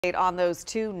On those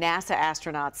two NASA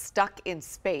astronauts stuck in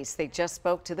space. They just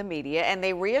spoke to the media and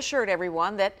they reassured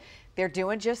everyone that they're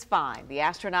doing just fine. The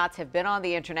astronauts have been on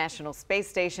the International Space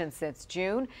Station since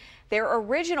June. Their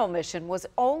original mission was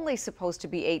only supposed to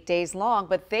be 8 days long,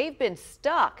 but they've been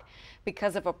stuck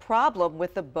because of a problem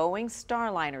with the Boeing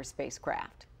Starliner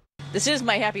spacecraft. This is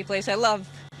my happy place. I love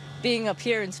being up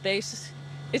here in space.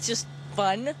 It's just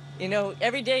fun. You know,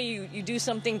 every day you do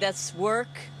something that's work,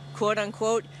 quote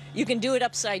unquote. You can do it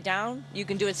upside down. You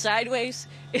can do it sideways.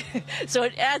 So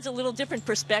it adds a little different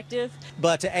perspective.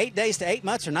 But to 8 days to 8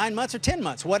 months or 9 months or 10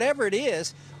 months, whatever it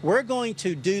is, we're going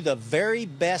to do the very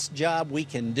best job we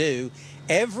can do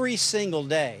every single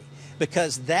day,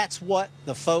 because that's what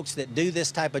the folks that do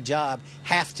this type of job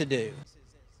have to do.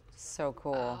 So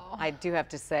cool. I do have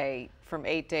to say, from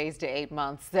 8 days to 8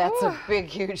 months, that's a big,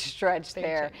 huge stretch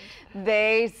there.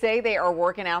 They say they are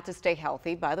working out to stay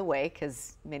healthy, by the way,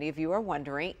 because many of you are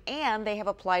wondering, and they have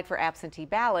applied for absentee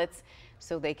ballots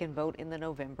so they can vote in the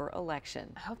November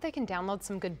election. I hope they can download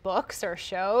some good books or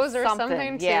shows or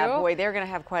something too. Yeah, boy, they're going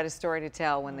to have quite a story to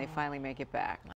tell when they finally make it back.